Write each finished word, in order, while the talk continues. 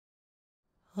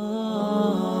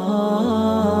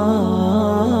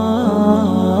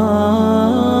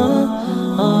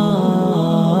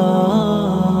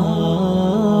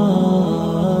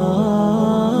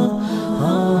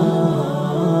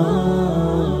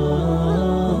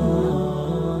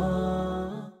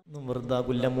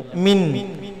എന്താകുല്ല മുഅ്മിൻ.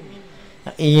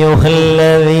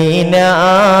 അയ്യുഹല്ലദീന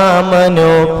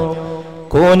ആമനൂ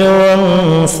കൂനൂ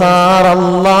അൻസാറല്ലാഹ്.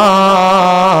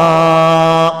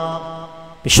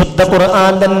 വിശുദ്ധ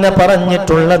ഖുർആൻ തന്നെ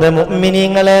പറഞ്ഞിട്ടുള്ളത്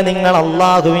മുഅ്മിനീങ്ങളെ നിങ്ങൾ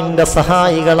അല്ലാഹുവിന്റെ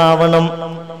സഹായികളാവണം,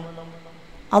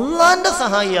 അല്ലാഹുവിന്റെ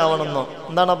സഹായിയാവണമെന്നോ.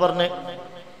 എന്താണ് പറഞ്ഞത്?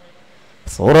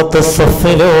 സൂറത്ത്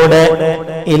സഫിലൂടെ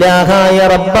ഇലാഹായ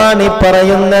റബ്ബാനി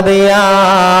പറയുന്നത് യാ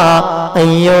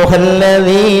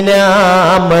അയ്യുഹല്ലദീന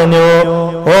ആമനൂ,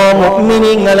 ഓ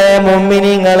മുഅ്മിനീങ്ങളെ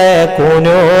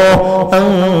കൂനൂ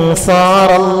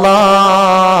അൻസാറല്ലാഹ്,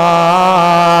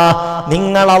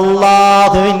 നിങ്ങൾ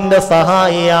അല്ലാഹുവിന്റെ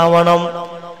സഹായിയാവണം.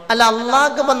 അല്ല,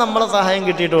 അല്ലാഹുക്ക് ഇപ്പൊ നമ്മളെ സഹായം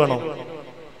കിട്ടിയിട്ട് വേണോ?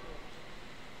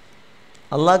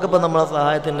 അല്ലാഹുക്ക് ഇപ്പൊ നമ്മളെ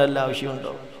സഹായത്തിന്റെ എല്ലാ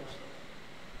ആവശ്യമുണ്ടോ?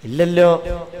 ഇല്ലല്ലോ.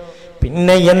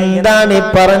 പിന്നെ എന്താണ് ഈ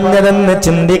പറഞ്ഞതെന്ന്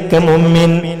ചിന്തിക്കും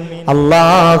മുഅ്മിൻ.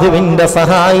 അല്ലാഹുവിന്റെ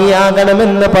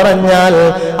സഹായിയാകണമെന്ന് പറഞ്ഞാൽ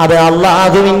അത്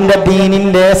അല്ലാഹുവിന്റെ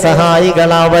ദീനിന്റെ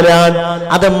സഹായികളാവരാൻ,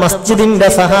 അത് മസ്ജിദിന്റെ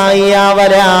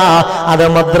സഹായിയാവരാ, അത്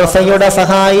മദ്രസയുടെ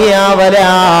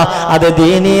സഹായിയാവരാ, അത്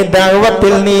ദീനി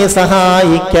ദഅവത്തിൽ നീ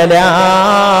സഹായിക്കലാ.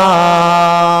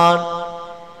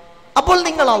 അപ്പോൾ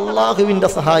നിങ്ങൾ അല്ലാഹുവിന്റെ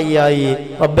സഹായിയായി.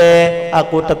 റബ്ബേ, ആ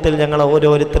കൂട്ടത്തിൽ ഞങ്ങൾ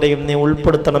ഓരോരുത്തരെയും നീ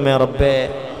ഉൾപ്പെടുത്തണമേ റബ്ബേ.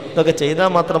 ഇതൊക്കെ ചെയ്താൽ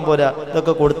മാത്രം പോരാ,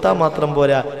 ഇതൊക്കെ കൊടുത്താൽ മാത്രം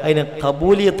പോരാ, അതിന്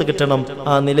ഖബൂലിയത്ത് കിട്ടണം.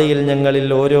 ആ നിലയിൽ ഞങ്ങളിൽ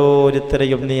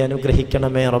ഓരോരുത്തരെയും നീ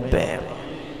അനുഗ്രഹിക്കണമേ റബ്ബേ.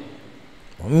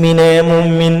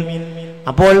 മുഅ്മിൻ.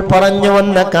 അപ്പോൾ പറഞ്ഞു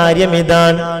വന്ന കാര്യം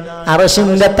ഇതാണ്.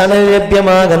 അർശിന്റെ തണൽ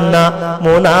ലഭ്യമാകുന്ന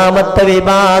മൂന്നാമത്തെ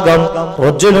വിഭാഗം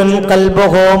റജുലുൻ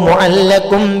ഖൽബുഹു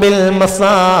മുഅല്ലഖും ബിൽ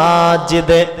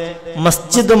മസാജിദ്,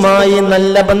 മസ്ജിദുമായി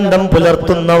നല്ല ബന്ധം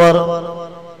പുലർത്തുന്നവർ.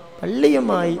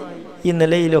 പള്ളിയുമായി ഈ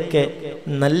നിലയിലൊക്കെ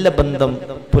നല്ല ബന്ധം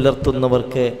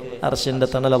പുലർത്തുന്നവർക്ക് അർശിന്റെ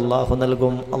തണൽ അല്ലാഹു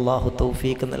നൽകും. അല്ലാഹു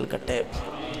തൗഫീഖ് നൽകട്ടെ,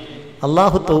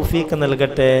 അല്ലാഹു തൗഫീഖ്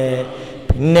നൽകട്ടെ.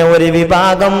 പിന്നെ ഒരു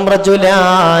വിഭാഗം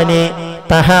റജുലാനി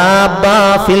തഹാബാ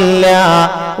ഫില്ലാഹ്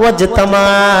വജ്തമാ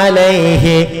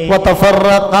അലൈഹി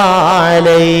വതഫറഖാ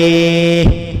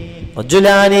അലൈഹി.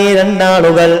 റജുലാനി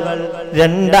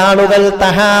രണ്ടാളുകൾ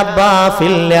തഹാബാ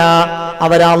ഫില്ലാഹ്,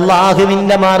 അവർ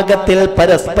അല്ലാഹുവിന്റെ മാർഗത്തിൽ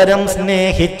പരസ്പരം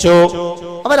സ്നേഹിച്ചു,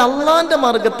 അവർ അള്ളാന്റെ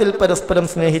മാർഗത്തിൽ പരസ്പരം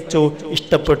സ്നേഹിച്ചു,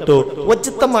 ഇഷ്ടപ്പെട്ടു.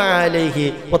 വജ്തമാ അലൈഹി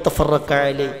വതഫറഖാ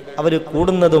അലൈഹി, അവർ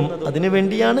കൂടുന്നതും അതിനു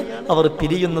വേണ്ടിയാണ്, അവർ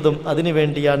പിരിയുന്നതും അതിനു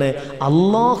വേണ്ടിയാണ്.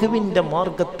 അള്ളാഹുവിന്റെ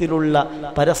മാർഗത്തിലുള്ള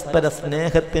പരസ്പര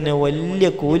സ്നേഹത്തിന് വലിയ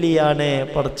കൂലിയാണ്.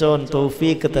 പടച്ചോൻ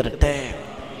തൗഫീഖ് തരട്ടെ,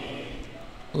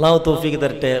 അല്ലാഹു തൗഫീഖ്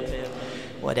തരട്ടെ.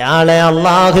 ഒരാളെ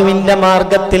അള്ളാഹുവിന്റെ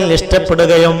മാർഗത്തിൽ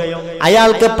ഇഷ്ടപ്പെടുകയും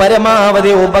അയാൾക്ക്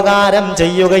പരമാവധി ഉപകാരം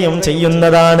ചെയ്യുകയും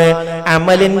ചെയ്യുന്നതാണ്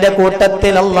അമലിന്റെ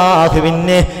കൂട്ടത്തിൽ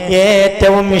അള്ളാഹുവിന്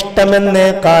ഏറ്റവും ഇഷ്ടമെന്ന്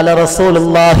ഖാല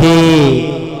റസൂലുള്ളാഹി.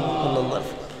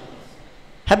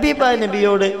 ഹബീബായ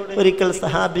നബിയോട് ഒരിക്കൽ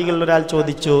സഹാബികൾ ഒരാൾ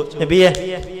ചോദിച്ചു, നബിയെ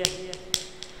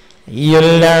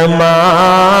അയ്യുൽ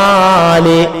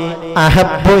അമാലി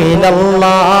അഹബ്ബു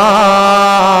ഇലല്ലാഹ്,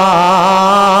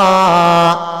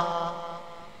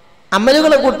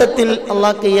 അമലുകളുടെ കൂട്ടത്തിൽ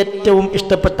അള്ളാഹ്ക്ക് ഏറ്റവും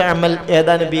ഇഷ്ടപ്പെട്ട അമൽ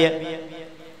ഏതാ നബിയെ?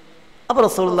 അപ്പോൾ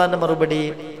റസൂലുള്ളാഹിന്റെ മറുപടി,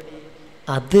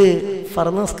 അത്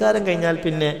ഫർദ് നിസ്കാരം കഴിഞ്ഞാൽ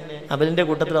പിന്നെ അമലിന്റെ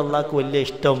കൂട്ടത്തിൽ അള്ളാഹ്ക്ക് വലിയ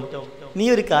ഇഷ്ടം, നീ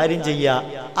ഒരു കാര്യം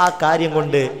ചെയ്യുക, ആ കാര്യം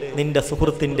കൊണ്ട് നിന്റെ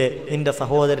സുഹൃത്തിന്റെ, നിന്റെ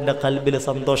സഹോദരന്റെ ഖൽബിൽ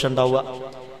സന്തോഷം ഉണ്ടാവുക,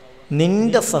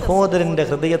 നിന്റെ സഹോദരന്റെ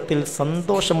ഹൃദയത്തിൽ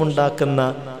സന്തോഷമുണ്ടാക്കുന്ന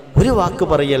ഒരു വാക്ക്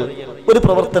പറയൽ, ഒരു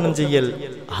പ്രവർത്തനം ചെയ്യൽ,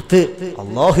 അത്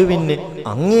അള്ളാഹുവിന്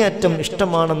അങ്ങേയറ്റം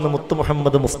ഇഷ്ടമാണെന്ന് മുത്തു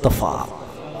മുഹമ്മദ് മുസ്തഫ.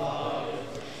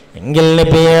 എങ്കിൽ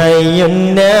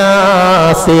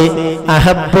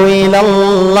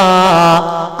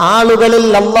ആളുകളിൽ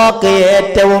അള്ളാഹ്ക്ക്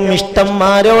ഏറ്റവും ഇഷ്ടം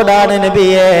ആരോടാണ്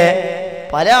നബിയെ?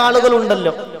 പല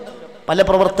ആളുകളുണ്ടല്ലോ, പല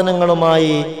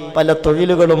പ്രവർത്തനങ്ങളുമായി, പല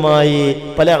തൊഴിലുകളുമായി,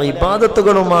 പല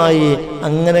ഇബാദത്തുകളുമായി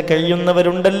അങ്ങനെ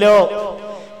കഴിയുന്നവരുണ്ടല്ലോ.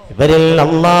 ഇവരിൽ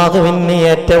അല്ലാഹുവിന്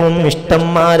ഏറ്റവും ഇഷ്ടം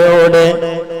ആരോട്?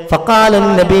 ഫഖാല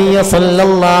നബിയ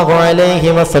സല്ലല്ലാഹു അലൈഹി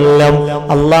വസല്ലം,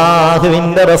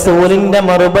 അല്ലാഹുവിന്റെ റസൂലിന്റെ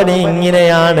മറുപടി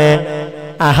ഇങ്ങനെയാണ്,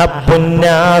 അഹബ്ബുൻ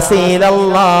നാസി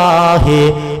ഇലല്ലാഹി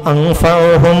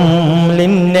അൻഫഉഹും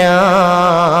ലിന്നാസ്.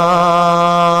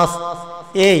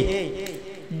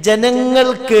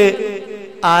 ജനങ്ങൾക്ക്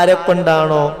ആരെ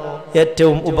കൊണ്ടാണോ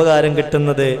ഏറ്റവും ഉപകാരം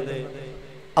കിട്ടുന്നത്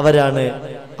അവരാണ്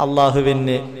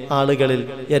അള്ളാഹുവിന് ആളുകളിൽ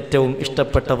ഏറ്റവും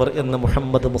ഇഷ്ടപ്പെട്ടവർ എന്ന്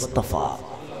മുഹമ്മദ് മുസ്തഫ.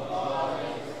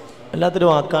 അല്ലാത്തൊരു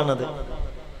വാക്കാണത്.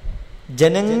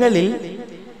 ജനങ്ങളിൽ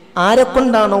ആരെ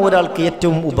കൊണ്ടാണോ ഒരാൾക്ക്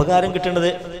ഏറ്റവും ഉപകാരം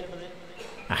കിട്ടുന്നത്,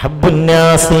 അഹബ്ബുൻ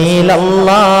നാസി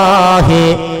ഇലല്ലാഹി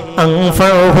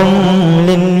അൻഫഉഹും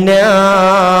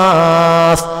ലിന്നാസ്.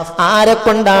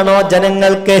 ആരെക്കൊണ്ടാണോ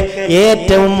ജനങ്ങൾക്ക്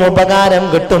ഏറ്റവും ഉപകാരം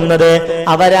കിട്ടുന്നത്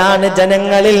അവരാണ്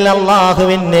ജനങ്ങളിൽ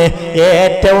അല്ലാഹുവിന്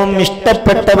ഏറ്റവും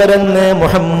ഇഷ്ടപ്പെട്ടവരെന്ന്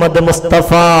മുഹമ്മദ്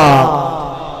മുസ്തഫ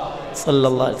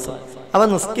സല്ലല്ലാഹു അലൈഹി വസല്ലം. അവ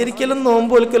നിസ്കരിക്കലും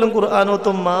നോമ്പൊലിക്കലും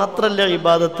ഖുർആനോത്തും മാത്രല്ല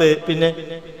ഇബാദത്ത്. പിന്നെ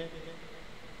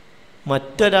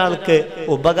മറ്റൊരാൾക്ക്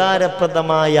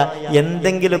ഉപകാരപ്രദമായ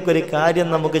എന്തെങ്കിലുമൊക്കെ ഒരു കാര്യം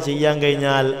നമുക്ക് ചെയ്യാൻ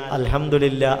കഴിഞ്ഞാൽ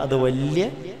അൽഹംദുലില്ലാ അത് വലിയ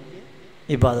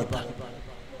ഇബാദത്താണ്.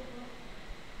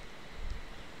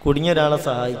 കുടുങ്ങിയ ഒരാളെ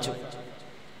സഹായിച്ചു,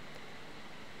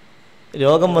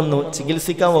 രോഗം വന്നു,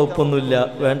 ചികിത്സിക്കാൻ വകുപ്പൊന്നുമില്ല,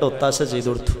 വേണ്ട ഒത്താശ ചെയ്തു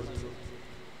കൊടുത്തു.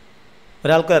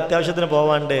 ഒരാൾക്ക് അത്യാവശ്യത്തിന്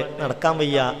പോവാണ്ട് നടക്കാൻ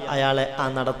വയ്യ, അയാളെ ആ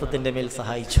നടത്തത്തിൻ്റെ മേൽ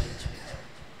സഹായിച്ചു.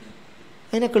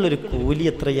 അതിനൊക്കെയുള്ളൊരു കൂലി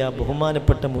എത്രയാ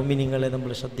ബഹുമാനപ്പെട്ട മുഅ്മിനീങ്ങളെ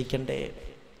നമ്മൾ ശ്രദ്ധിക്കണ്ടേ.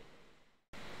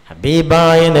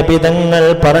 ഹബീബായ നബി തങ്ങൾ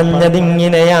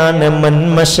പറഞ്ഞതിങ്ങനെയാണ്, മൻ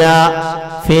മശാ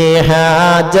ഫീ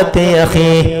ഹാജതി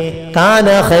അഖീ കാന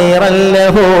ഖൈറൻ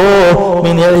ലഹു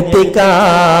മിൻ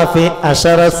ഇഅ്തികാഫി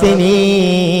 10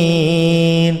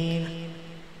 സിനീൻ.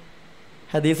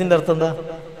 ഹദീസിന്റെ അർത്ഥം എന്താ?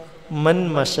 മൻ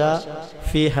മശാ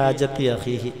ഫീ ഹാജതി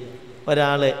അഖീഹി,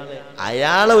 ഒരാള്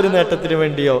അയാളെ ഒരു നേട്ടത്തിന്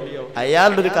വേണ്ടിയോ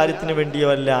അയാളുടെ ഒരു കാര്യത്തിന് വേണ്ടിയോ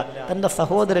അല്ല, തൻ്റെ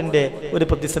സഹോദരന്റെ ഒരു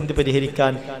പ്രതിസന്ധി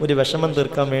പരിഹരിക്കാൻ, ഒരു വിഷമം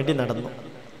തീർക്കാൻ വേണ്ടി നടന്നു.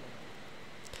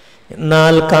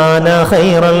 എന്നാൽ കാന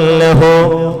ഖൈറൻ ലഹു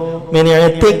മിൻ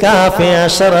ഇഅ്തികാഫി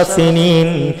 10 സിനീൻ,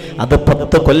 അത്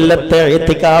 10 കൊല്ലത്തെ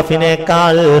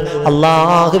ഇഅ്തികാഫിനേക്കാൾ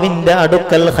അല്ലാഹുവിന്റെ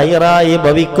അടുക്കൽ ഖൈറായി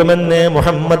ഭവിക്കുമെന്ന്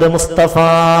മുഹമ്മദ് മുസ്തഫ